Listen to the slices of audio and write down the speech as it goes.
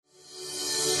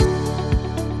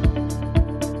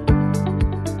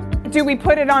do we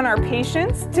put it on our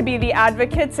patients to be the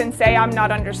advocates and say, I'm not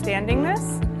understanding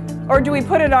this? Or do we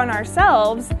put it on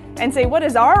ourselves and say, what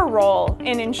is our role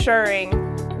in ensuring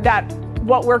that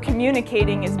what we're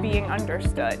communicating is being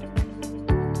understood?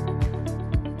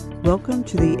 Welcome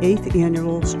to the 8th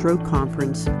Annual Stroke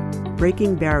Conference,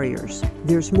 Breaking Barriers.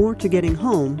 There's more to getting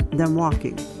home than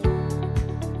walking.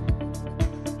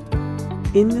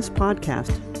 In this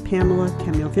podcast, Pamela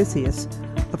Camilvicius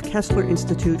of Kessler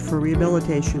Institute for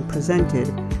Rehabilitation presented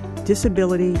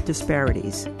Disability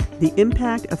Disparities, the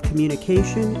Impact of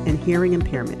Communication and Hearing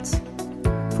Impairments.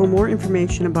 For more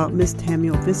information about Ms.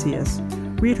 Camilvicius,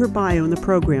 read her bio in the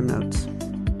program notes.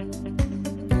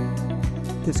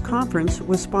 This conference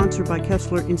was sponsored by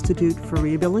Kessler Institute for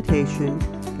Rehabilitation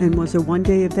and was a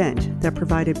one-day event that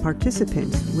provided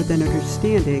participants with an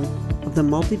understanding of the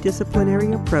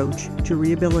multidisciplinary approach to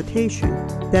rehabilitation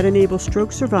that enables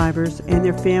stroke survivors and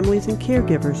their families and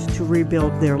caregivers to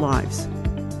rebuild their lives.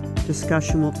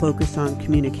 Discussion will focus on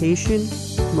communication,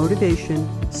 motivation,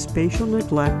 spatial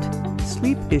neglect,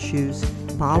 sleep issues,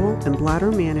 bowel and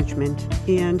bladder management,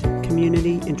 and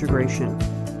community integration.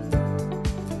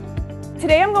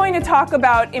 Today I'm going to talk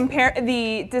about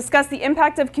discuss the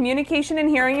impact of communication and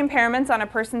hearing impairments on a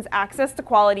person's access to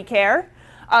quality care,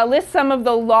 list some of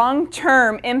the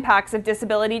long-term impacts of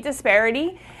disability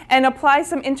disparity, and apply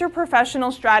some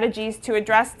interprofessional strategies to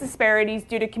address disparities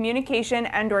due to communication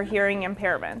and/or hearing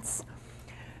impairments.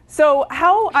 So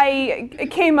how I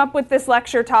came up with this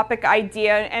lecture topic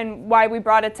idea and why we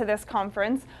brought it to this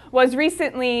conference was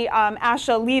recently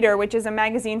ASHA Leader, which is a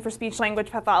magazine for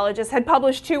speech-language pathologists, had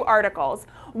published 2 articles,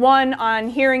 one on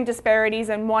hearing disparities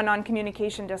and one on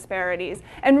communication disparities,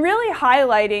 and really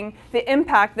highlighting the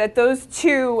impact that those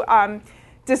 2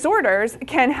 disorders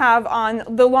can have on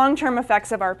the long-term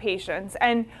effects of our patients.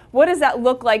 And what does that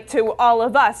look like to all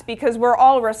of us? Because we're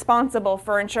all responsible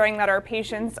for ensuring that our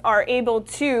patients are able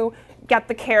to get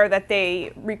the care that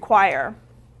they require.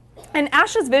 And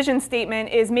ASHA's vision statement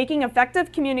is making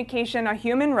effective communication a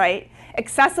human right,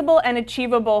 accessible and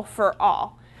achievable for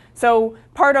all. So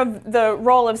part of the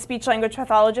role of speech-language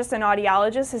pathologists and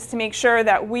audiologists is to make sure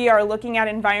that we are looking at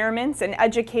environments and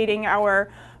educating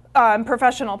our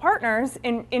professional partners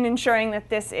in ensuring that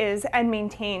this is and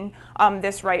maintain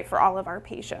this right for all of our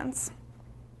patients.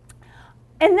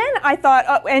 And then I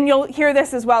thought, and you'll hear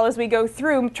this as well as we go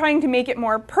through, trying to make it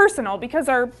more personal because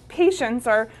our patients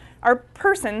are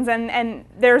persons and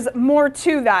there's more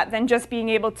to that than just being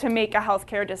able to make a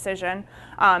healthcare decision.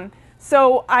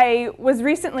 So I was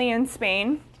recently in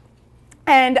Spain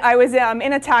and I was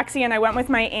in a taxi and I went with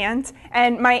my aunt,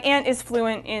 and my aunt is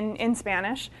fluent in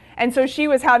Spanish. And so she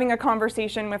was having a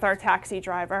conversation with our taxi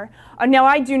driver. Now,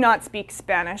 I do not speak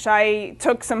Spanish. I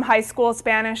took some high school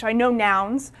Spanish. I know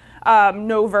nouns,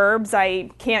 no verbs.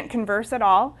 I can't converse at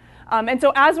all. And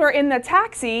so as we're in the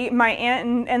taxi, my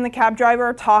aunt and the cab driver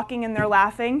are talking and they're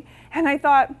laughing. And I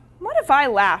thought, what if I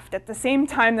laughed at the same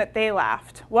time that they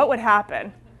laughed? What would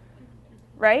happen?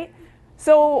 Right?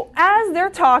 So as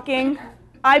they're talking,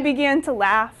 I began to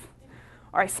laugh,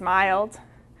 or I smiled.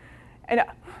 And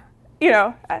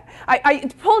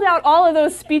I pulled out all of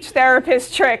those speech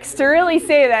therapist tricks to really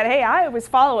say that, hey, I was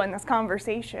following this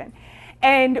conversation.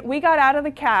 And we got out of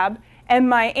the cab, and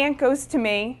my aunt goes to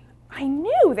me, I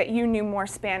knew that you knew more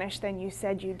Spanish than you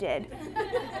said you did.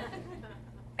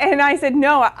 And I said,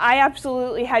 no, I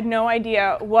absolutely had no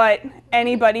idea what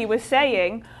anybody was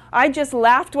saying. I just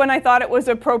laughed when I thought it was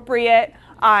appropriate.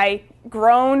 I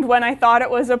groaned when I thought it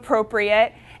was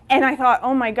appropriate. And I thought,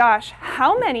 oh my gosh,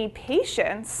 how many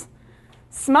patients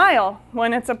smile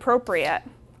when it's appropriate,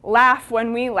 laugh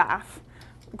when we laugh,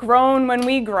 groan when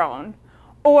we groan,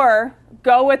 or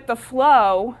go with the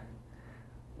flow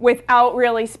without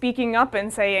really speaking up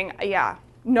and saying, yeah,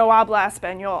 no habla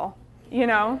español, you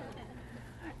know?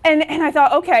 And I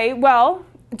thought, okay, well,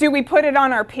 do we put it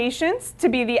on our patients to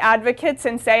be the advocates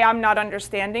and say, I'm not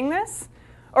understanding this?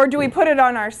 Or do we put it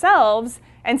on ourselves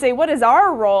and say, what is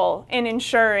our role in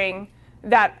ensuring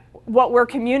that what we're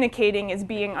communicating is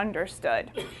being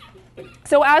understood?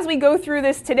 So as we go through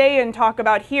this today and talk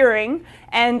about hearing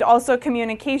and also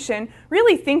communication,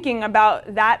 really thinking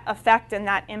about that effect and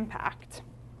that impact.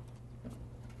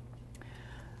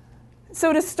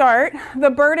 So to start, the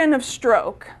burden of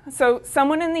stroke. So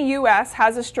someone in the US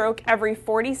has a stroke every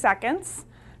 40 seconds.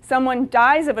 Someone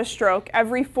dies of a stroke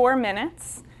every 4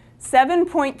 minutes.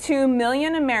 7.2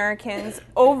 million Americans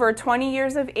over 20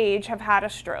 years of age have had a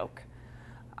stroke.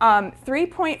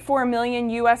 3.4 million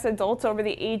US adults over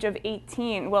the age of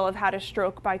 18 will have had a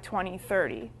stroke by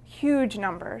 2030. Huge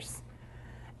numbers.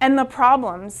 And the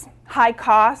problems, high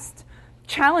cost,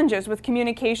 challenges with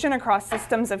communication across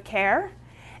systems of care,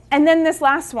 And then this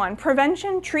last one,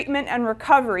 prevention, treatment, and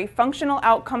recovery, functional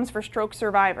outcomes for stroke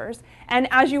survivors. And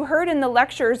as you heard in the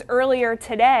lectures earlier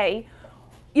today,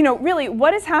 really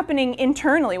what is happening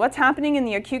internally, what's happening in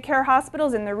the acute care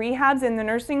hospitals, in the rehabs, in the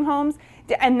nursing homes,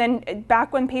 and then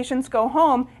back when patients go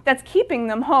home, that's keeping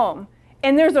them home.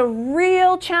 And there's a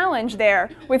real challenge there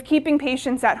with keeping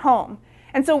patients at home.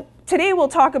 And so today we'll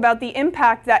talk about the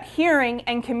impact that hearing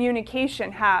and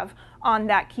communication have on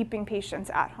that keeping patients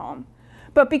at home.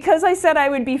 But because I said I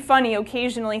would be funny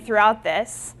occasionally throughout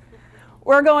this,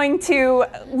 we're going to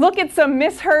look at some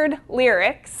misheard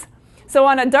lyrics. So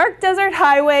on a dark desert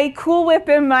highway, Cool Whip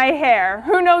in my hair.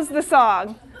 Who knows the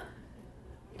song?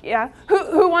 Yeah?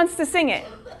 Who wants to sing it?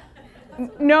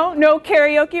 No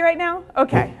karaoke right now?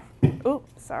 Okay.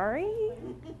 Oops, sorry.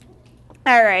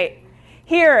 All right.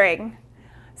 Hearing.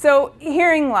 So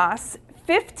hearing loss.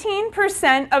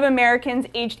 15% of Americans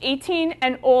aged 18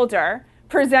 and older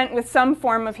present with some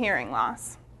form of hearing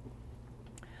loss.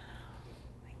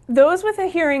 Those with a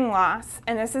hearing loss,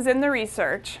 and this is in the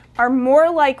research, are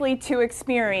more likely to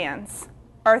experience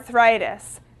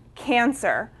arthritis,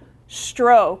 cancer,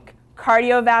 stroke,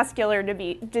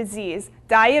 cardiovascular disease,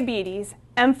 diabetes,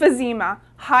 emphysema,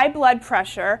 high blood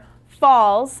pressure,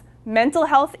 falls, mental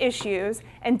health issues,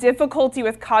 and difficulty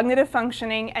with cognitive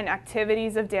functioning and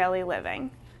activities of daily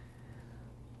living.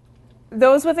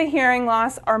 Those with a hearing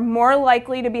loss are more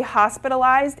likely to be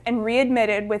hospitalized and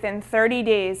readmitted within 30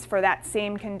 days for that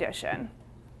same condition.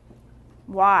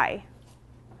 Why?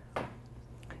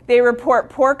 They report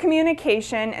poor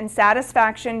communication and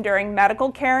satisfaction during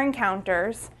medical care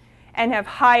encounters and have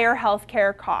higher health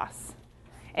care costs.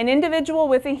 An individual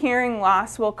with a hearing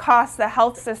loss will cost the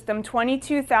health system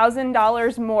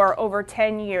 $22,000 more over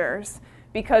 10 years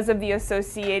because of the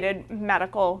associated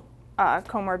medical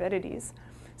comorbidities.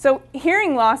 So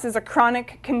hearing loss is a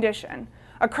chronic condition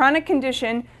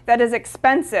that is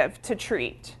expensive to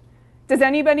treat. Does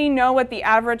anybody know what the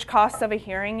average cost of a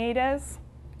hearing aid is?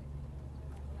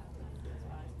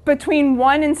 Between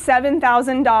 $1,000 and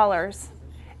 $7,000.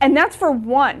 And that's for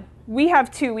one. We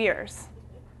have 2 ears.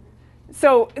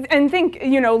 So, and think,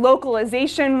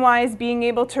 localization-wise, being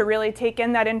able to really take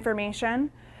in that information.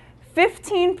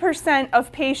 15%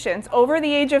 of patients over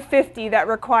the age of 50 that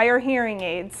require hearing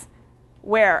aids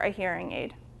wear a hearing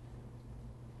aid.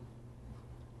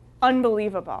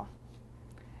 Unbelievable.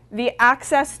 The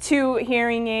access to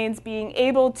hearing aids, being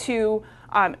able to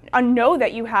know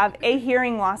that you have a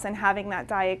hearing loss and having that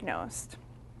diagnosed.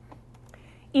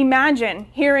 Imagine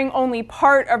hearing only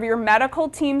part of your medical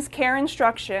team's care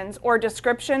instructions or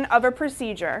description of a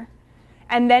procedure,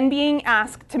 and then being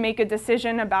asked to make a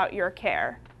decision about your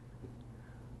care.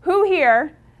 Who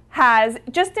here has,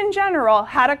 just in general,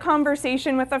 had a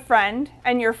conversation with a friend,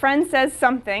 and your friend says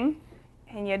something,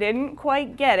 and you didn't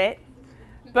quite get it,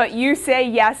 but you say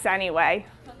yes anyway,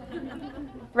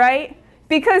 right?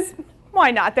 Because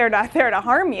why not? They're not there to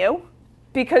harm you,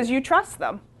 because you trust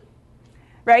them,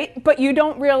 right? But you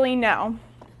don't really know.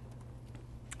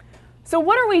 So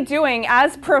what are we doing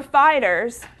as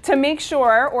providers to make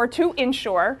sure or to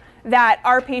ensure that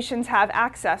our patients have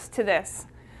access to this?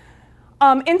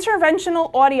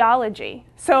 Interventional audiology.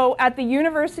 So at the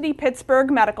University Pittsburgh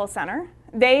Medical Center,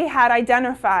 they had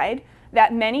identified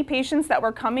that many patients that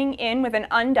were coming in with an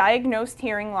undiagnosed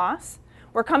hearing loss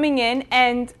were coming in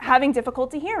and having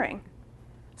difficulty hearing.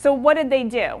 So what did they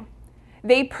do?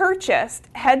 They purchased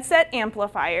headset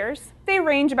amplifiers. They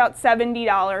range about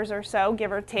 $70 or so,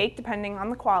 give or take, depending on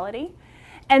the quality.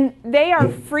 And they are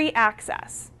free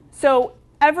access. So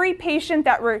every patient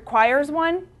that requires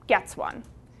one gets one.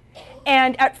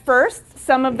 And at first,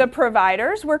 some of the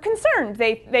providers were concerned.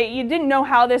 You didn't know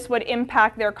how this would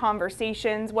impact their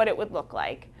conversations, what it would look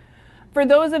like. For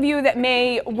those of you that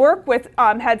may work with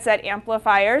headset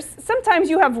amplifiers,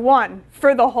 sometimes you have one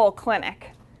for the whole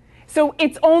clinic. So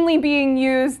it's only being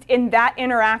used in that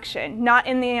interaction, not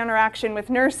in the interaction with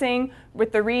nursing,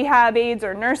 with the rehab aides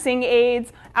or nursing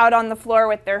aides, out on the floor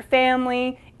with their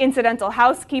family, incidental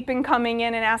housekeeping coming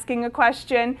in and asking a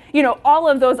question, all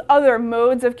of those other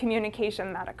modes of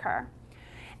communication that occur.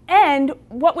 And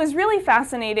what was really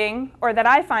fascinating, or that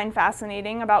I find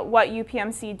fascinating about what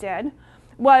UPMC did,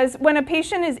 was when a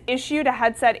patient is issued a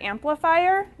headset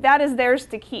amplifier, that is theirs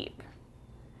to keep.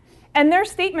 And their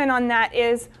statement on that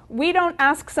is, we don't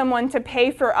ask someone to pay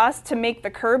for us to make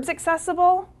the curbs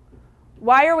accessible.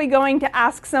 Why are we going to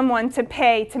ask someone to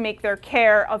pay to make their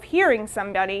care of hearing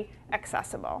somebody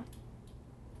accessible?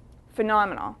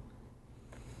 Phenomenal.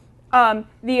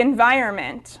 The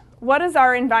environment. What does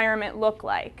our environment look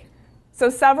like? So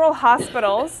several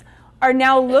hospitals are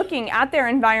now looking at their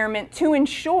environment to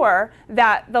ensure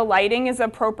that the lighting is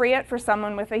appropriate for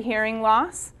someone with a hearing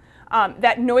loss,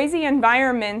 that noisy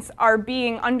environments are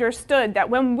being understood, that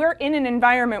when we're in an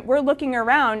environment, we're looking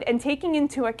around and taking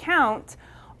into account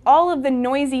all of the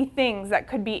noisy things that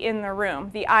could be in the room,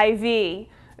 the IV,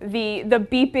 the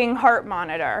beeping heart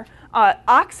monitor,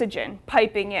 oxygen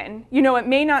piping in. You know, it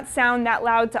may not sound that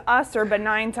loud to us or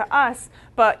benign to us,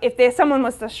 but if someone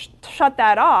was to shut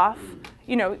that off,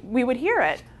 you know, we would hear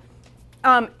it.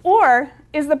 Or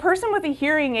is the person with a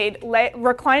hearing aid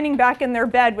reclining back in their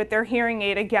bed with their hearing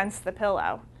aid against the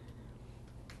pillow?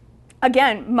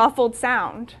 Again, muffled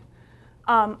sound.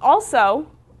 Also,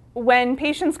 when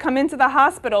patients come into the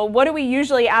hospital, what do we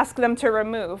usually ask them to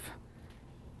remove?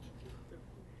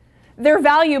 Their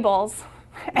valuables.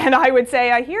 And I would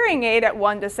say a hearing aid at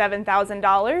 $1,000 to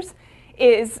 $7,000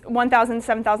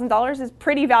 $7,000 is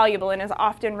pretty valuable and is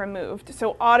often removed.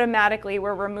 So automatically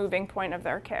we're removing point of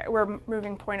their care. We're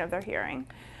removing point of their hearing.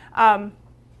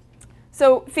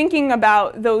 So thinking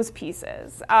about those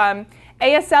pieces.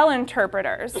 ASL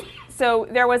interpreters. So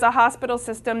there was a hospital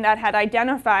system that had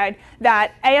identified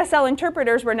that ASL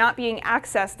interpreters were not being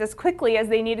accessed as quickly as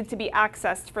they needed to be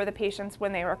accessed for the patients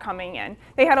when they were coming in.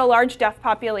 They had a large deaf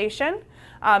population.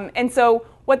 And so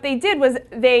what they did was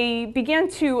they began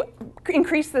to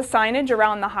increase the signage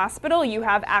around the hospital. You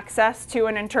have access to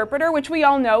an interpreter, which we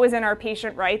all know is in our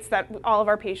patient rights that all of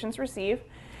our patients receive.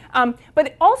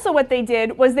 But also what they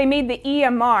did was they made the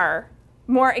EMR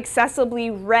more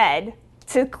accessibly read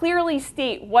to clearly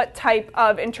state what type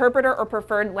of interpreter or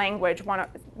preferred language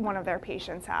one of their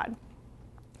patients had.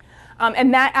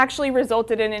 And that actually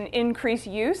resulted in an increased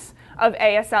use of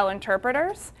ASL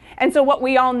interpreters. And so what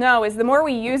we all know is the more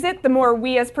we use it, the more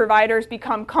we as providers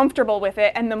become comfortable with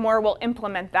it, and the more we'll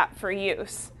implement that for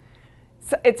use.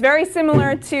 So it's very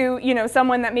similar to, you know,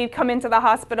 someone that may come into the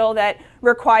hospital that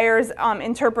requires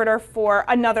interpreter for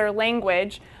another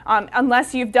language.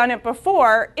 Unless you've done it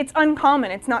before, it's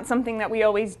uncommon. It's not something that we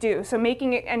always do. So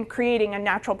making it and creating a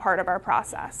natural part of our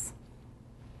process.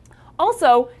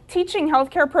 Also, teaching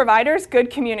healthcare providers good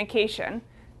communication.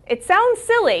 It sounds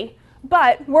silly,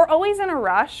 but we're always in a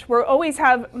rush. We always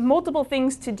have multiple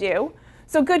things to do.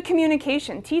 So good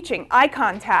communication, teaching, eye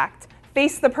contact,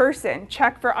 face the person,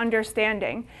 check for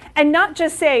understanding. And not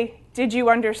just say, did you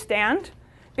understand?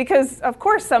 Because of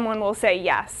course someone will say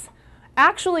yes.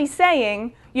 Actually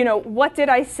saying, you know, what did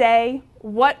I say?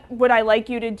 What would I like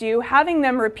you to do? Having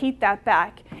them repeat that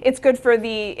back. It's good for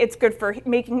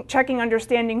checking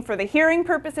understanding for the hearing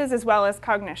purposes as well as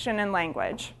cognition and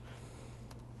language.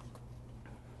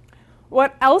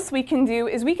 What else we can do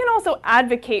is we can also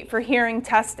advocate for hearing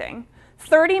testing.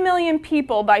 30 million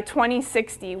people by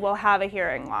 2060 will have a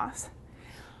hearing loss.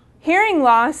 Hearing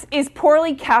loss is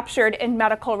poorly captured in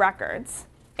medical records.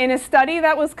 In a study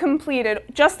that was completed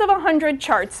just of 100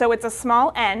 charts, so it's a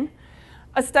small n,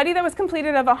 a study that was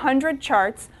completed of 100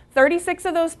 charts, 36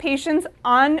 of those patients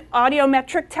on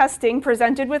audiometric testing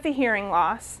presented with a hearing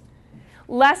loss.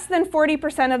 Less than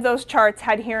 40% of those charts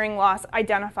had hearing loss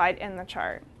identified in the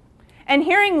chart. And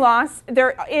hearing loss,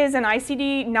 there is an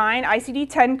ICD-9,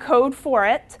 ICD-10 code for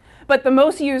it, but the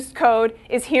most used code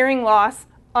is hearing loss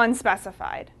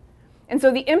unspecified. And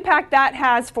so the impact that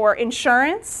has for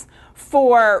insurance,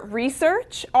 for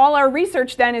research, all our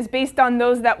research then is based on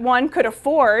those that, one, could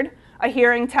afford a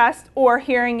hearing test or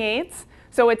hearing aids,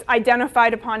 so it's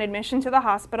identified upon admission to the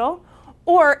hospital,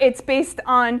 or it's based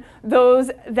on those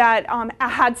that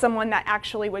had someone that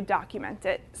actually would document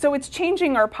it. So it's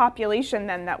changing our population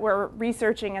then that we're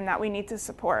researching and that we need to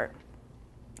support.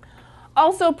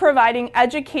 Also providing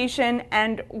education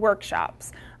and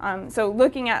workshops. So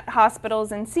looking at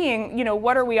hospitals and seeing, you know,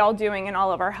 what are we all doing in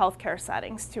all of our healthcare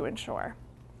settings to ensure.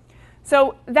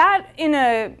 So that in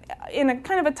a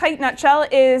kind of a tight nutshell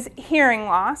is hearing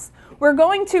loss. We're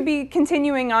going to be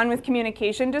continuing on with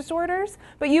communication disorders,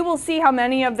 but you will see how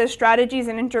many of the strategies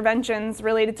and interventions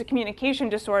related to communication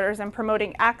disorders and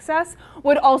promoting access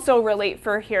would also relate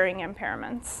for hearing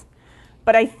impairments.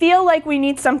 But I feel like we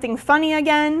need something funny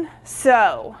again,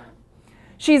 so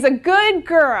she's a good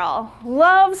girl,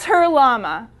 loves her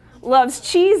llama, loves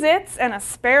Cheez-Its and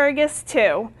asparagus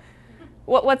too.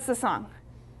 What's the song?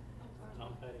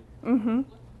 Mm-hmm.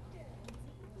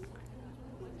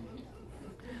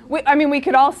 We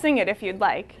could all sing it if you'd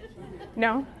like.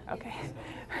 No? Okay.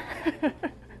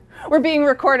 We're being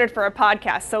recorded for a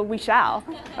podcast, so we shall.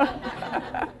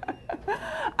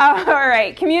 All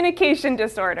right, communication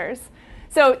disorders.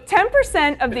 So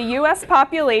 10% of the US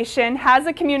population has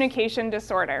a communication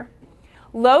disorder.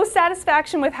 Low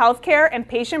satisfaction with healthcare and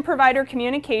patient-provider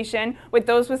communication with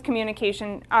those with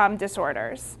communication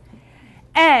disorders.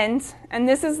 And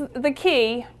this is the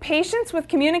key, patients with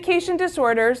communication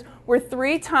disorders were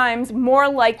 3 times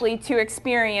more likely to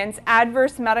experience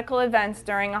adverse medical events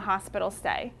during a hospital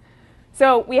stay.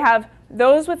 So we have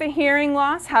those with a hearing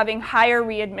loss having higher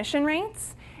readmission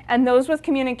rates, and those with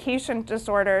communication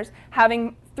disorders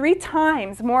having 3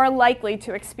 times more likely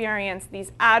to experience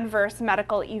these adverse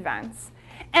medical events.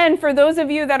 And for those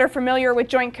of you that are familiar with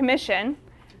Joint Commission,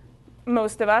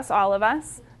 most of us, all of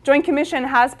us, Joint Commission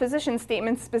has position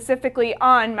statements specifically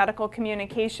on medical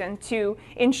communication to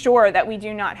ensure that we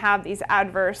do not have these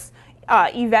adverse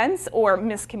events or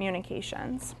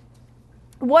miscommunications.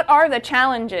 What are the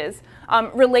challenges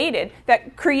related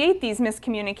that create these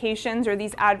miscommunications or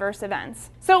these adverse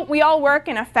events? So we all work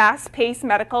in a fast-paced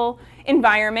medical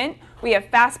environment. We have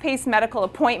fast-paced medical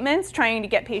appointments, trying to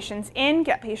get patients in,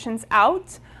 get patients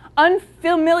out.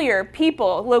 Unfamiliar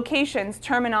people, locations,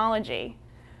 terminology.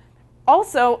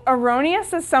 Also,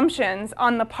 erroneous assumptions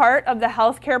on the part of the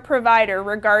healthcare provider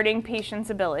regarding patients'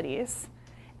 abilities,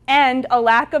 and a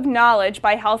lack of knowledge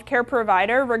by healthcare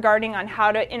provider regarding on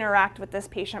how to interact with this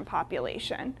patient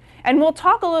population. And we'll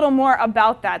talk a little more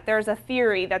about that. There's a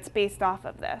theory that's based off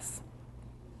of this.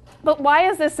 But why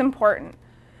is this important?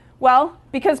 Well,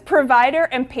 because provider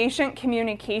and patient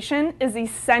communication is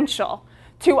essential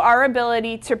to our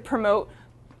ability to promote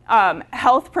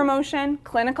health promotion,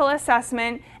 clinical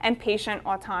assessment, and patient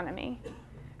autonomy.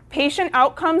 Patient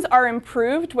outcomes are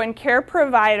improved when care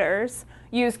providers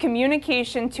use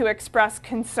communication to express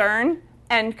concern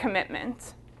and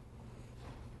commitment.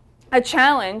 A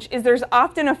challenge is there's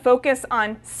often a focus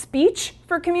on speech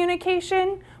for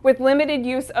communication with limited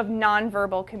use of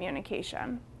nonverbal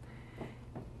communication.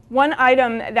 One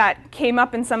item that came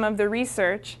up in some of the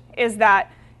research is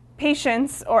that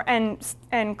patients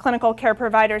and clinical care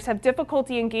providers have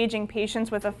difficulty engaging patients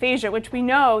with aphasia, which we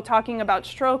know, talking about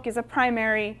stroke, is a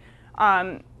primary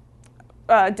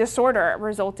disorder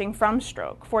resulting from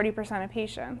stroke, 40% of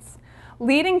patients,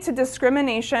 leading to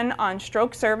discrimination on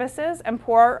stroke services and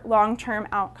poor long-term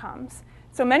outcomes.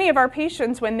 So many of our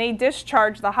patients, when they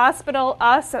discharge the hospital,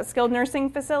 us at skilled nursing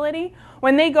facility,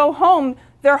 when they go home,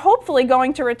 they're hopefully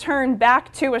going to return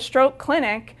back to a stroke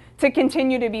clinic to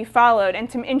continue to be followed and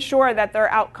to ensure that their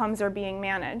outcomes are being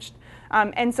managed.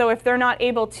 And so if they're not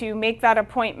able to make that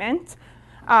appointment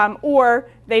or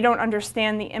they don't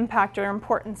understand the impact or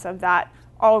importance of that,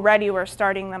 already we're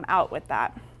starting them out with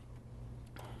that.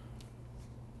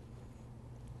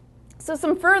 So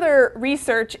some further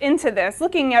research into this,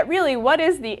 looking at really what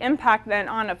is the impact then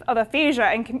of aphasia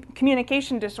and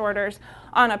communication disorders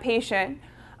on a patient.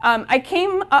 I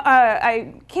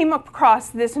came across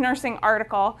this nursing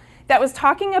article that was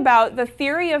talking about the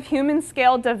theory of human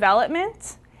scale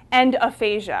development and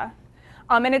aphasia.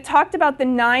 And it talked about the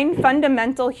 9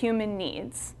 fundamental human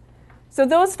needs. So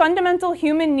those fundamental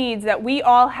human needs that we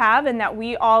all have and that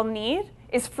we all need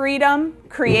is freedom,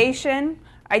 creation,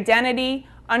 identity,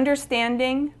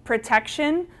 understanding,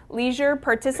 protection, leisure,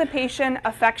 participation,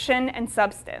 affection, and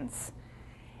substance.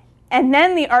 And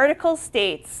then the article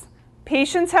states,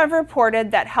 patients have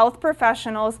reported that health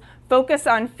professionals focus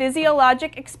on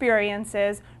physiologic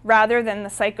experiences rather than the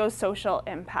psychosocial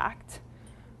impact,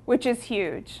 which is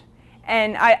huge.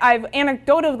 And I've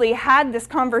anecdotally had this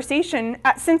conversation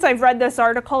since I've read this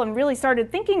article and really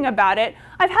started thinking about it.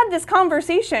 I've had this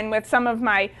conversation with some of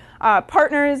my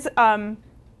partners, some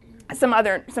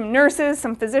nurses,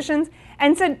 some physicians,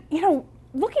 and said,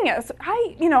 looking at this,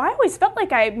 I always felt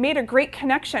like I made a great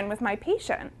connection with my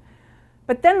patient.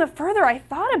 But then the further I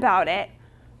thought about it,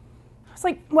 I was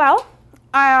like, well,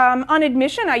 on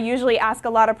admission, I usually ask a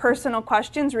lot of personal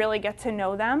questions, really get to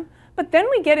know them. But then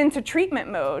we get into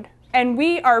treatment mode, and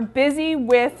we are busy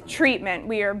with treatment.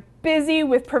 We are busy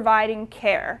with providing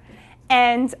care.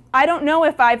 And I don't know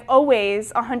if I've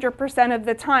always, 100% of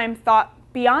the time, thought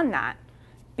beyond that,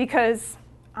 because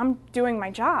I'm doing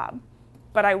my job,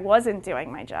 but I wasn't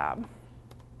doing my job.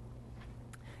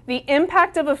 The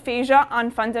impact of aphasia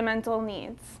on fundamental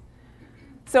needs.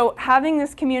 So having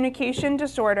this communication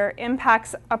disorder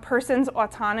impacts a person's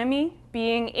autonomy,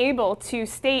 being able to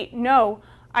state, no,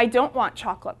 I don't want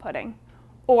chocolate pudding,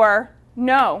 or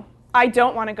no, I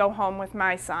don't want to go home with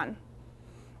my son.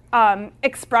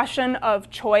 Expression of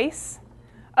choice,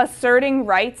 asserting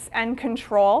rights and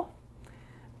control,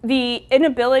 the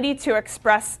inability to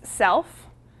express self.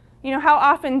 How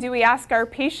often do we ask our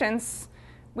patients,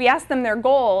 we ask them their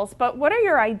goals, but what are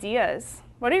your ideas?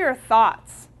 What are your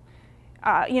thoughts?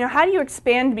 How do you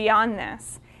expand beyond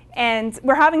this? And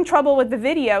we're having trouble with the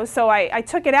video, so I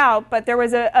took it out, but there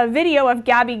was a video of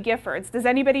Gabby Giffords. Does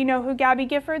anybody know who Gabby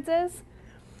Giffords is?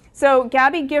 So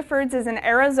Gabby Giffords is an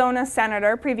Arizona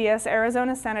senator, previous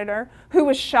Arizona senator, who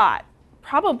was shot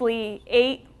probably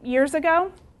 8 years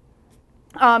ago.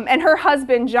 And her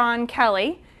husband, John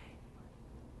Kelly,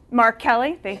 Mark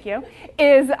Kelly, thank you,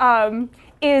 is an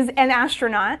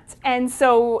astronaut. And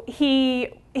so he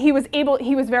was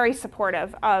very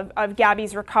supportive of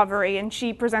Gabby's recovery, and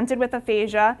she presented with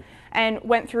aphasia and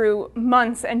went through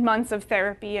months and months of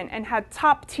therapy and had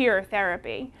top-tier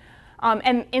therapy.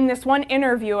 And in this one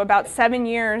interview about 7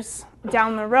 years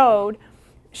down the road,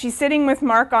 she's sitting with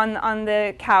Mark on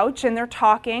the couch, and they're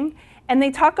talking, and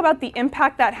they talk about the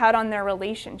impact that had on their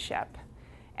relationship.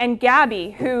 And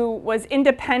Gabby, who was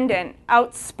independent,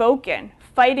 outspoken,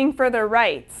 fighting for their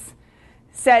rights,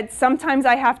 said, "Sometimes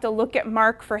I have to look at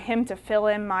Mark for him to fill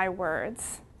in my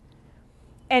words."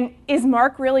 And is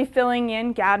Mark really filling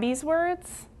in Gabby's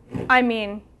words? I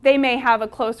mean, they may have a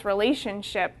close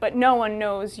relationship, but no one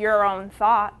knows your own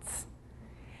thoughts.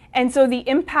 And so the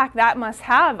impact that must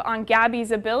have on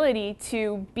Gabby's ability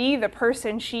to be the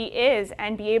person she is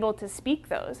and be able to speak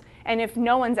those. And if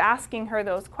no one's asking her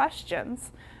those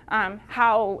questions,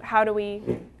 how do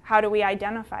we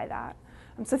identify that?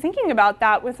 So thinking about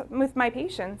that with my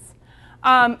patients.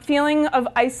 Feeling of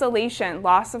isolation,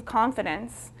 loss of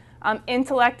confidence,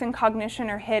 intellect and cognition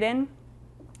are hidden.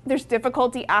 There's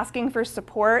difficulty asking for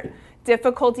support,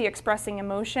 difficulty expressing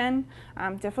emotion,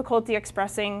 difficulty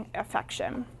expressing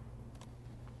affection.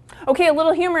 Okay, a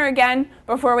little humor again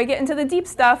before we get into the deep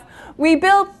stuff. We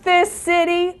built this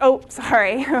city. Oh,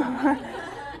 sorry.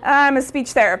 I'm a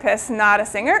speech therapist, not a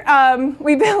singer.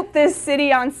 We built this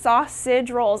city on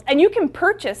sausage rolls. And you can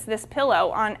purchase this pillow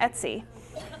on Etsy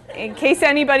in case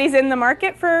anybody's in the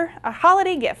market for a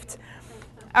holiday gift.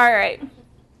 All right.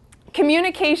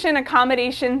 Communication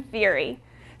accommodation theory.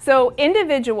 So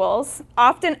individuals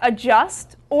often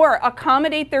adjust or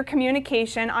accommodate their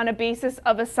communication on a basis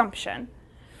of assumption.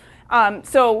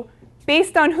 So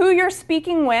based on who you're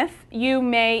speaking with, you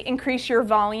may increase your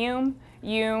volume,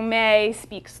 you may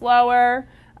speak slower,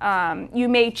 you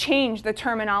may change the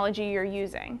terminology you're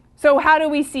using. So how do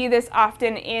we see this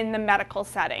often in the medical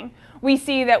setting? We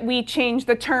see that we change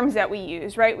the terms that we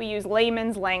use, right? We use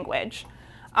layman's language.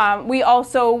 We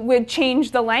also would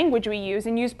change the language we use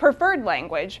and use preferred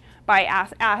language by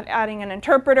adding an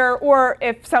interpreter, or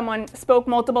if someone spoke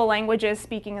multiple languages,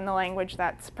 speaking in the language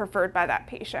that's preferred by that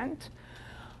patient.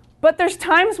 But there's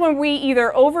times when we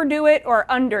either overdo it or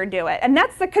underdo it, and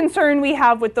that's the concern we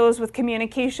have with those with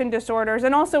communication disorders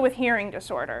and also with hearing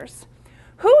disorders.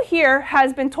 Who here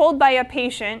has been told by a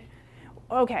patient,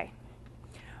 okay,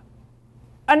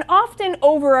 an often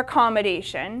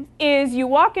over-accommodation is you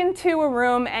walk into a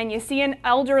room and you see an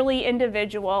elderly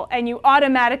individual and you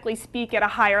automatically speak at a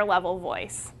higher level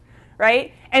voice,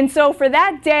 right? And so for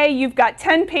that day, you've got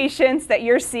 10 patients that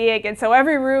you're seeing, and so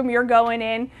every room you're going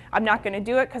in, I'm not going to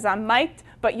do it because I'm mic'd,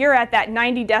 but you're at that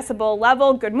 90 decibel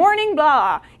level, good morning,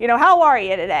 blah, how are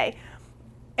you today?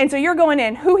 And so you're going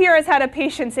in. Who here has had a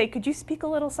patient say, could you speak a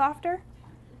little softer?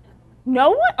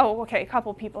 No one? Oh, okay, a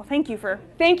couple people. Thank you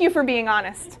for being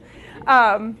honest.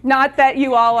 Not that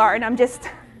you all are, and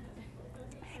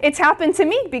it's happened to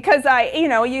me because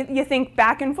you think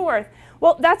back and forth.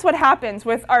 Well, that's what happens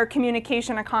with our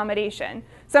communication accommodation.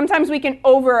 Sometimes we can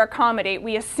over-accommodate.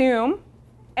 We assume,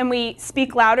 and we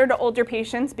speak louder to older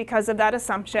patients because of that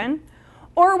assumption,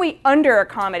 or we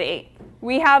under-accommodate.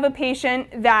 We have a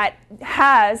patient that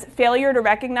has failure to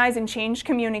recognize and change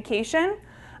communication,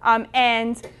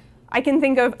 and I can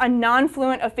think of a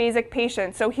non-fluent aphasic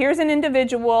patient. So here's an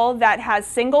individual that has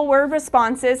single word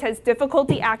responses, has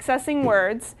difficulty accessing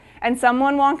words, and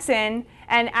someone walks in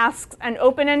and asks an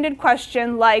open-ended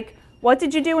question like, what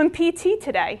did you do in PT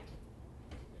today?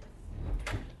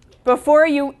 Before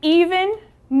you even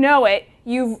know it,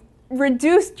 you've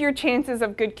reduced your chances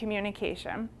of good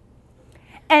communication.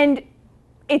 And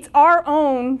it's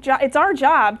our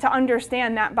job to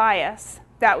understand that bias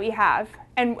that we have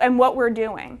and what we're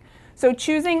doing. So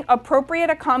choosing appropriate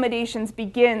accommodations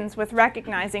begins with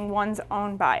recognizing one's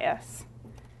own bias.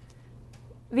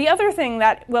 The other thing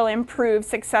that will improve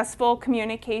successful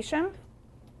communication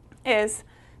is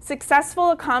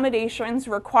successful accommodations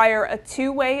require a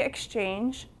two-way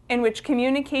exchange in which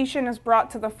communication is brought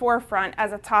to the forefront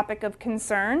as a topic of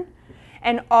concern,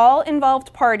 and all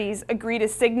involved parties agree to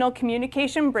signal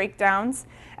communication breakdowns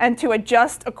and to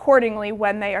adjust accordingly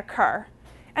when they occur.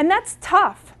 And that's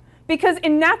tough. Because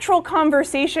in natural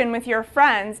conversation with your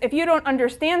friends, if you don't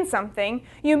understand something,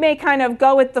 you may kind of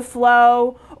go with the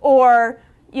flow, or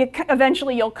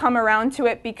eventually you'll come around to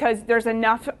it because there's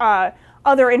enough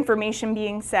other information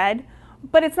being said.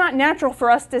 But it's not natural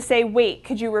for us to say, wait,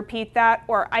 could you repeat that?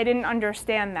 Or I didn't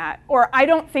understand that. Or I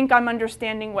don't think I'm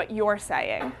understanding what you're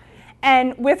saying.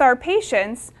 And with our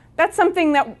patients, that's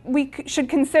something that we should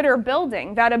consider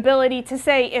building, that ability to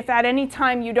say, if at any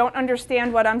time you don't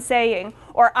understand what I'm saying,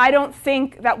 or I don't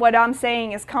think that what I'm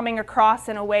saying is coming across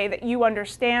in a way that you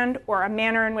understand or a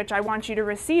manner in which I want you to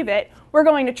receive it, we're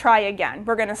going to try again.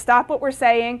 We're going to stop what we're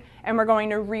saying and we're going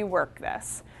to rework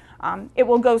this. It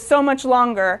will go so much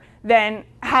longer than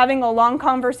having a long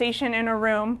conversation in a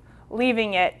room,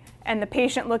 leaving it, and the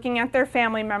patient looking at their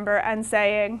family member and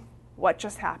saying, what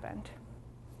just happened?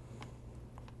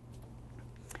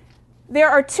 There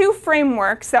are two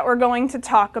frameworks that we're going to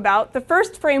talk about. The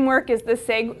first framework is the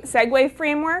Segue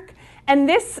framework, and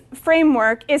this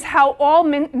framework is how all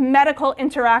medical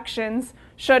interactions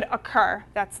should occur.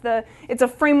 It's a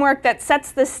framework that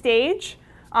sets the stage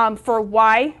for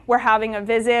why we're having a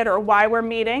visit or why we're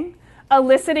meeting,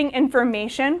 eliciting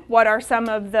information, what are some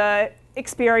of the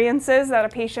experiences that a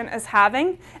patient is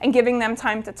having, and giving them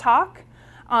time to talk.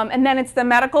 And then it's the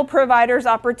medical provider's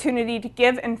opportunity to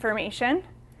give information.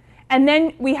 And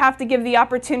then we have to give the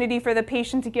opportunity for the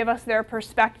patient to give us their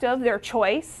perspective, their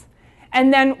choice.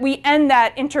 And then we end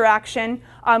that interaction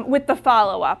with the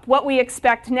follow-up, what we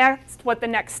expect next, what the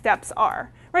next steps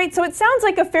are. Right? So it sounds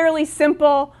like a fairly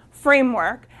simple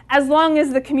framework as long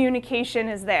as the communication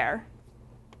is there.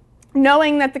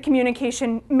 Knowing that the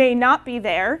communication may not be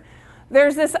there,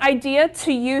 there's this idea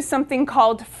to use something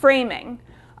called framing.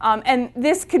 And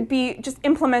this could be just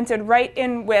implemented right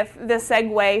in with the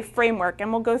Segue framework,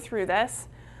 and we'll go through this.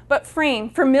 But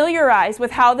familiarize with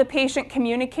how the patient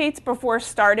communicates before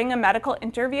starting a medical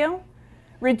interview,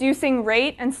 reducing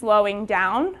rate and slowing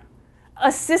down,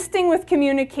 assisting with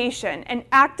communication and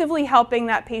actively helping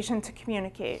that patient to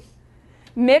communicate.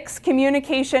 Mix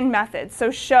communication methods, so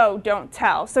show, don't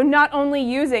tell. So not only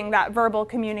using that verbal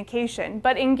communication,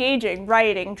 but engaging,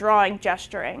 writing, drawing,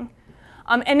 gesturing.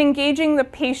 And engaging the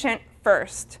patient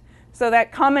first. So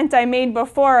that comment I made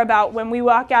before about when we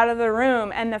walk out of the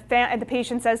room and the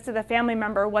patient says to the family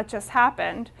member, what just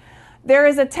happened? There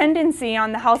is a tendency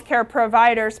on the healthcare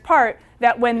provider's part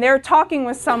that when they're talking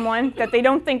with someone that they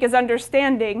don't think is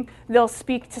understanding, they'll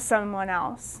speak to someone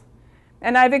else.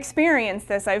 And I've experienced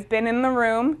this. I've been in the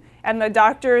room and the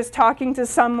doctor is talking to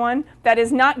someone that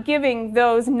is not giving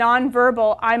those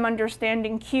nonverbal I'm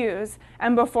understanding cues.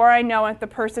 And before I know it, the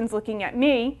person's looking at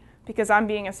me because I'm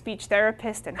being a speech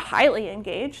therapist and highly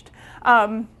engaged.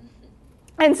 And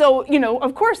so,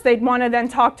 of course, they'd want to then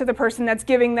talk to the person that's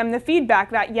giving them the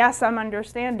feedback that, yes, I'm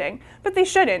understanding. But they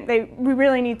shouldn't. We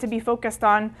really need to be focused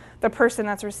on the person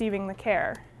that's receiving the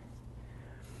care.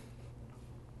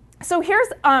 So here's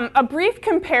a brief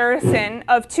comparison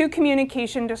of two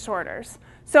communication disorders.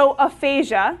 So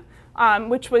aphasia,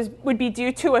 which would be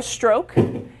due to a stroke,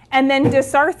 and then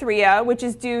dysarthria, which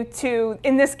is due to,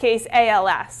 in this case,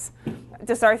 ALS.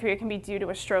 Dysarthria can be due to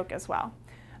a stroke as well.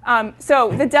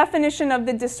 So the definition of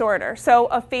the disorder. So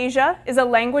aphasia is a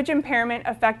language impairment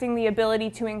affecting the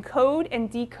ability to encode and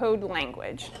decode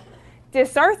language.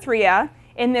 Dysarthria,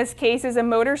 in this case, is a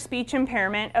motor speech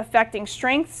impairment affecting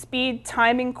strength, speed,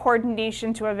 timing,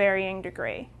 coordination to a varying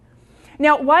degree.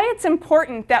 Now, why it's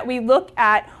important that we look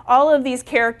at all of these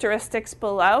characteristics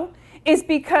below is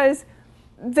because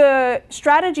the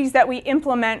strategies that we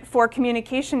implement for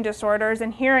communication disorders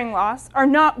and hearing loss are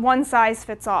not one size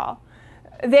fits all.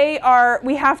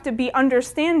 We have to be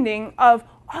understanding of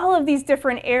all of these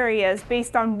different areas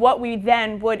based on what we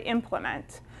then would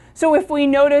implement. So if we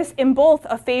notice in both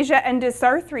aphasia and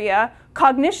dysarthria,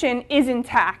 cognition is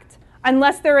intact,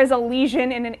 unless there is a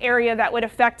lesion in an area that would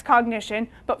affect cognition.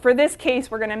 But for this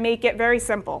case, we're going to make it very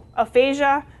simple.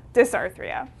 Aphasia,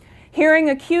 dysarthria. Hearing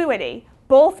acuity,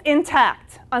 both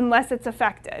intact, unless it's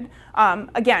affected.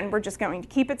 Again, we're just going to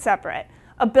keep it separate.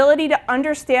 Ability to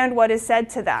understand what is said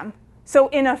to them. So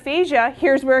in aphasia,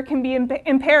 here's where it can be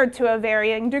impaired to a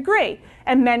varying degree.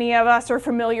 And many of us are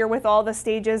familiar with all the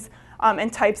stages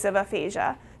and types of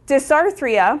aphasia.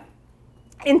 Dysarthria,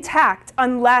 intact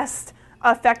unless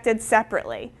affected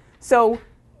separately. So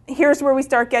here's where we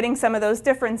start getting some of those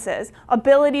differences.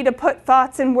 Ability to put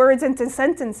thoughts and words into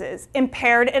sentences,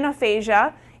 impaired in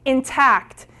aphasia,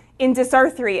 intact in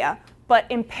dysarthria, but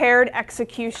impaired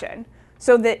execution.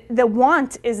 So the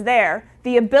want is there,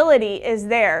 the ability is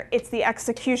there, it's the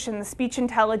execution, the speech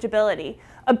intelligibility.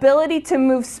 Ability to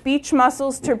move speech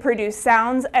muscles to produce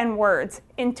sounds and words,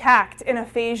 intact in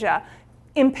aphasia,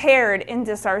 impaired in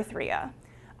dysarthria.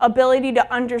 Ability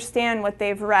to understand what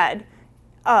they've read,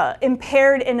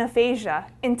 impaired in aphasia,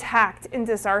 intact in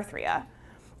dysarthria.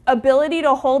 Ability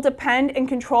to hold, append, and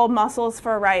control muscles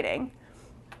for writing.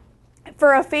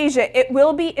 For aphasia, it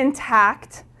will be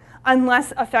intact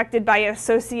unless affected by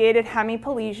associated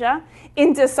hemiplegia.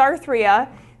 In dysarthria,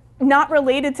 not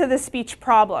related to the speech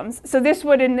problems. So this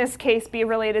would, in this case, be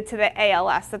related to the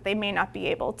ALS, that they may not be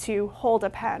able to hold a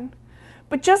pen.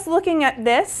 But just looking at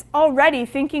this, already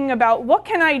thinking about what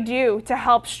can I do to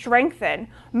help strengthen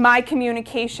my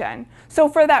communication. So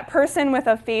for that person with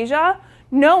aphasia,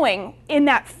 knowing in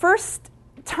that first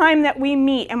time that we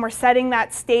meet and we're setting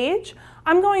that stage,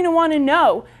 I'm going to want to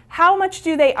know, how much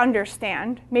do they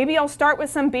understand? Maybe I'll start with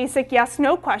some basic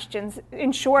yes-no questions,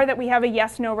 ensure that we have a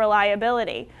yes-no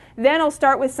reliability. Then I'll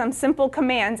start with some simple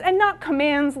commands, and not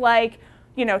commands like,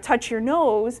 touch your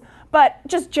nose, but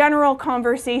just general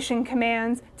conversation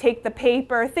commands, take the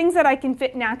paper, things that I can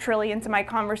fit naturally into my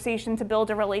conversation to build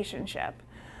a relationship.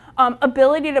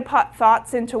 Ability to put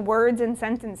thoughts into words and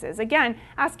sentences. Again,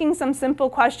 asking some simple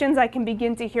questions, I can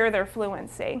begin to hear their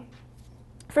fluency.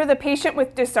 For the patient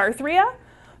with dysarthria,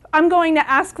 I'm going to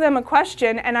ask them a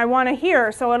question and I want to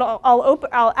hear, so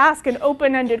I'll ask an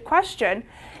open-ended question.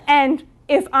 And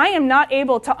if I am not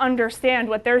able to understand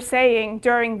what they're saying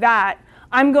during that,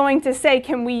 I'm going to say,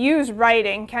 can we use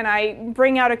writing? Can I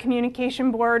bring out a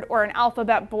communication board or an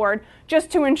alphabet board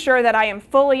just to ensure that I am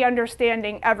fully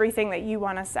understanding everything that you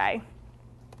want to say?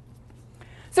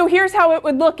 So here's how it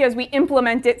would look as we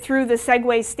implement it through the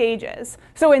segue stages.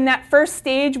 So in that first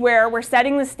stage where we're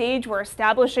setting the stage, we're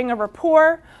establishing a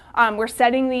rapport, we're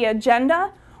setting the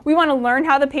agenda. We want to learn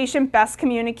how the patient best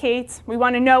communicates. We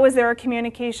want to know, is there a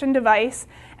communication device?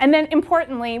 And then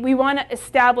importantly, we want to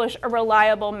establish a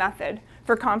reliable method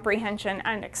for comprehension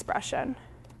and expression.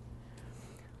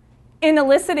 In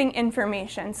eliciting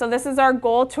information, so this is our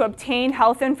goal, to obtain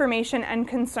health information and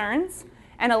concerns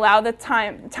and allow the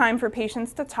time for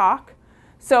patients to talk.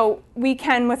 So we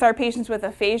can, with our patients with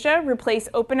aphasia, replace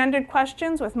open-ended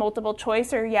questions with multiple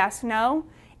choice or yes, no,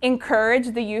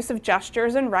 encourage the use of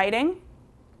gestures and writing,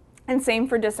 and same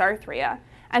for dysarthria.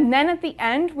 And then at the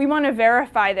end, we want to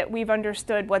verify that we've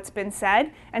understood what's been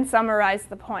said and summarize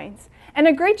the points. And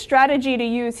a great strategy to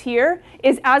use here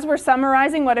is, as we're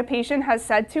summarizing what a patient has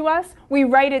said to us, we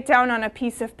write it down on a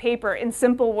piece of paper in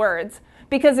simple words.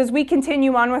 Because as we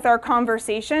continue on with our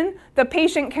conversation, the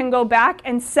patient can go back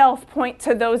and self-point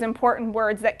to those important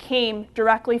words that came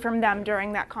directly from them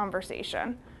during that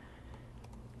conversation.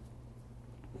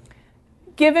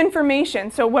 Give information.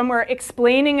 So when we're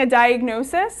explaining a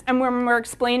diagnosis and when we're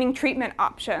explaining treatment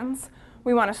options,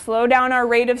 we want to slow down our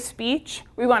rate of speech.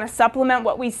 We want to supplement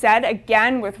what we said,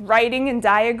 again, with writing and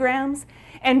diagrams,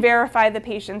 and verify the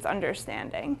patient's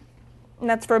understanding. And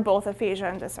that's for both aphasia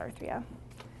and dysarthria.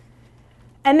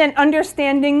 And then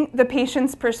understanding the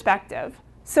patient's perspective.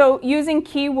 So using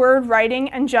keyword writing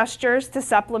and gestures to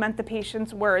supplement the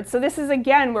patient's words. So this is,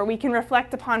 again, where we can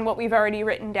reflect upon what we've already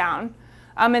written down.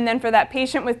 And then for that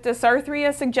patient with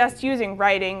dysarthria, suggest using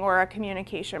writing or a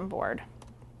communication board.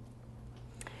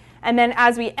 And then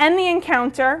as we end the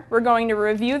encounter, we're going to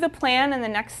review the plan and the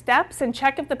next steps and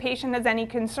check if the patient has any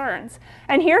concerns.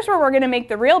 And here's where we're going to make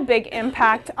the real big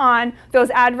impact on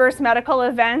those adverse medical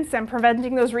events and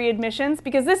preventing those readmissions,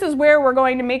 because this is where we're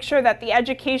going to make sure that the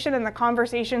education and the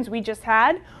conversations we just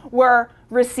had were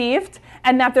received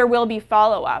and that there will be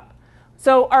follow-up.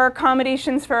 So our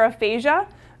accommodations for aphasia,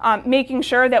 making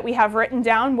sure that we have written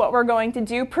down what we're going to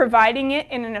do, providing it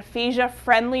in an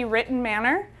aphasia-friendly written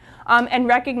manner, and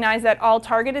recognize that all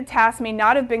targeted tasks may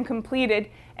not have been completed,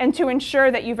 and to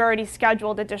ensure that you've already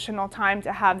scheduled additional time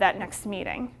to have that next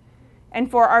meeting.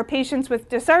 And for our patients with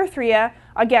dysarthria,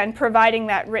 again, providing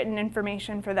that written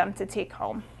information for them to take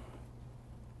home.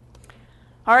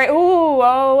 All right,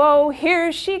 oh,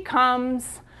 here she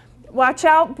comes. Watch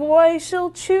out, boy,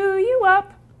 she'll chew you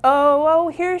up. Oh,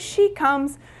 here she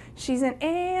comes. She's an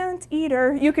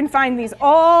anteater. You can find these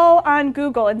all on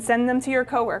Google and send them to your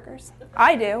coworkers.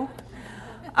 I do.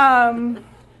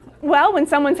 Well, when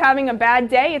someone's having a bad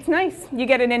day, it's nice. You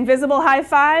get an invisible high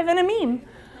five and a meme.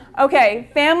 Okay,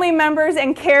 family members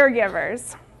and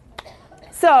caregivers.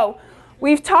 So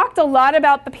we've talked a lot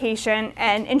about the patient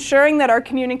and ensuring that our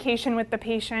communication with the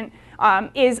patient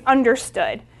is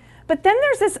understood. But then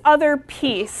there's this other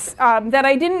piece that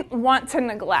I didn't want to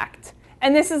neglect,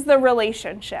 and this is the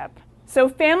relationship. So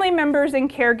family members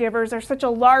and caregivers are such a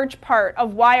large part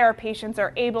of why our patients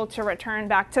are able to return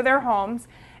back to their homes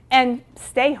and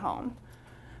stay home.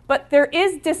 But there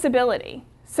is disability.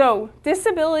 So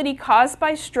disability caused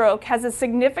by stroke has a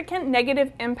significant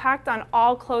negative impact on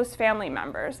all close family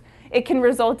members. It can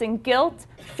result in guilt,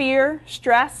 fear,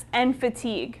 stress, and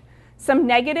fatigue. Some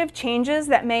negative changes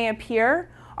that may appear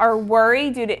are worry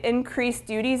due to increased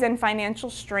duties and financial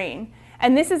strain.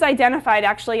 And this is identified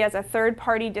actually as a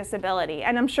third-party disability.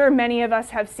 And I'm sure many of us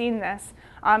have seen this.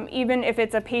 Even if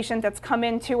it's a patient that's come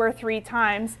in 2 or 3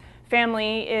 times,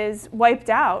 family is wiped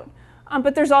out.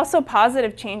 But there's also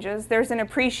positive changes. There's an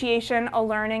appreciation, a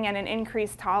learning, and an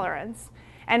increased tolerance.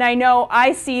 And I know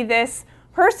I see this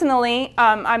personally.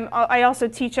 I also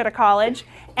teach at a college.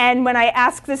 And when I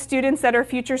ask the students that are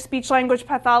future speech-language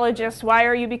pathologists, why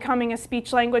are you becoming a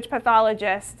speech-language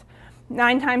pathologist?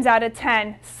 9 times out of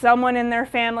 10, someone in their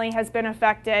family has been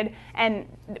affected and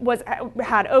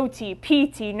had OT,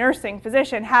 PT, nursing,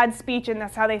 physician, had speech, and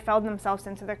that's how they fed themselves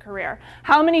into their career.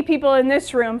 How many people in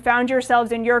this room found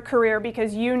yourselves in your career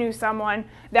because you knew someone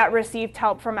that received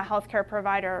help from a healthcare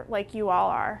provider like you all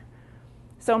are?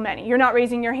 So many. You're not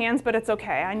raising your hands, but it's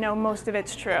okay. I know most of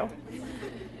it's true.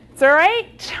 It's all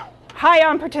right. High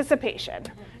on participation.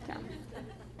 Yeah.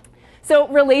 So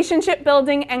relationship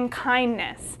building and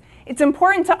kindness. It's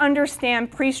important to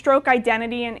understand pre-stroke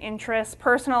identity and interests.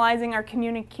 Personalizing our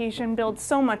communication builds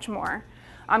so much more.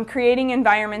 Creating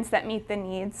environments that meet the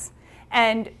needs.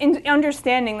 And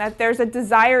understanding that there's a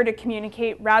desire to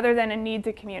communicate rather than a need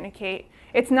to communicate.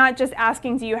 It's not just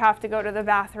asking, do you have to go to the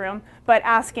bathroom, but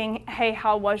asking, hey,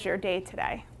 how was your day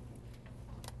today?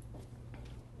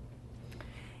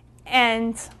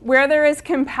 And where there is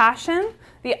compassion,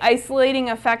 the isolating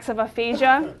effects of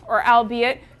aphasia, or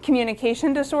albeit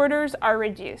communication disorders, are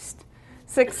reduced.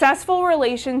 Successful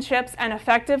relationships and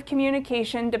effective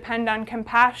communication depend on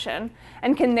compassion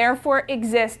and can therefore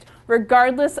exist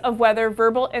regardless of whether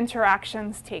verbal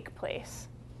interactions take place.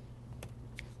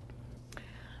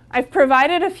 I've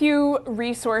provided a few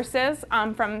resources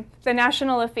from the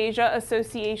National Aphasia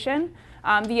Association,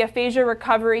 the Aphasia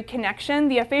Recovery Connection.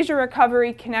 The Aphasia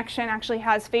Recovery Connection actually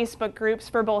has Facebook groups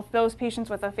for both those patients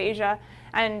with aphasia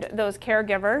and those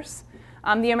caregivers.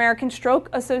 The American Stroke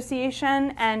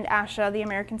Association and ASHA, the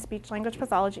American Speech-Language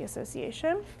Pathology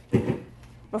Association.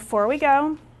 Before we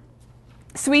go,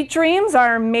 sweet dreams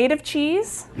are made of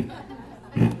cheese.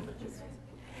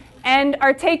 And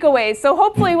our takeaways. So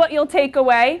hopefully what you'll take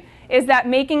away is that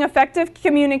making effective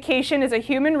communication is a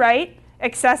human right,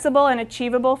 accessible and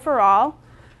achievable for all.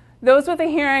 Those with a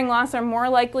hearing loss are more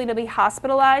likely to be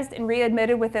hospitalized and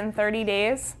readmitted within 30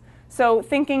 days. So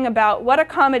thinking about what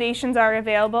accommodations are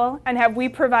available and have we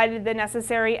provided the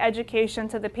necessary education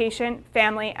to the patient,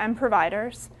 family, and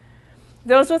providers.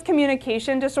 Those with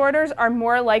communication disorders are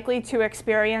more likely to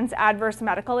experience adverse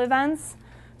medical events.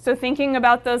 So thinking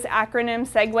about those acronyms,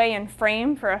 segue and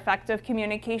frame for effective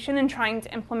communication and trying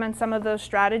to implement some of those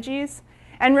strategies.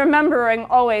 And remembering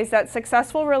always that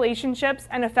successful relationships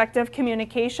and effective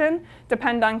communication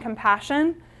depend on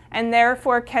compassion and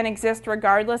therefore can exist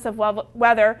regardless of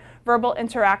whether verbal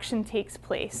interaction takes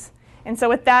place. And so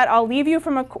with that, I'll leave you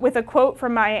with a quote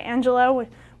from Maya Angelou,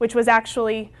 which was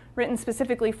actually written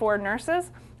specifically for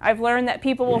nurses. I've learned that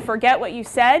people will forget what you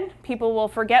said, people will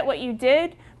forget what you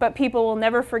did, but people will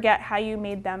never forget how you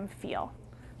made them feel.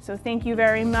 So thank you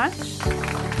very much.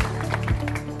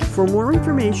 For more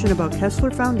information about Kessler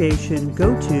Foundation,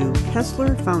 go to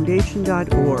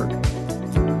kesslerfoundation.org.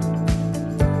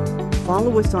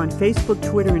 Follow us on Facebook,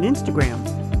 Twitter, and Instagram.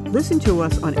 Listen to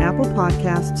us on Apple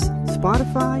Podcasts,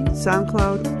 Spotify,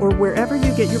 SoundCloud, or wherever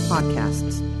you get your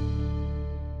podcasts.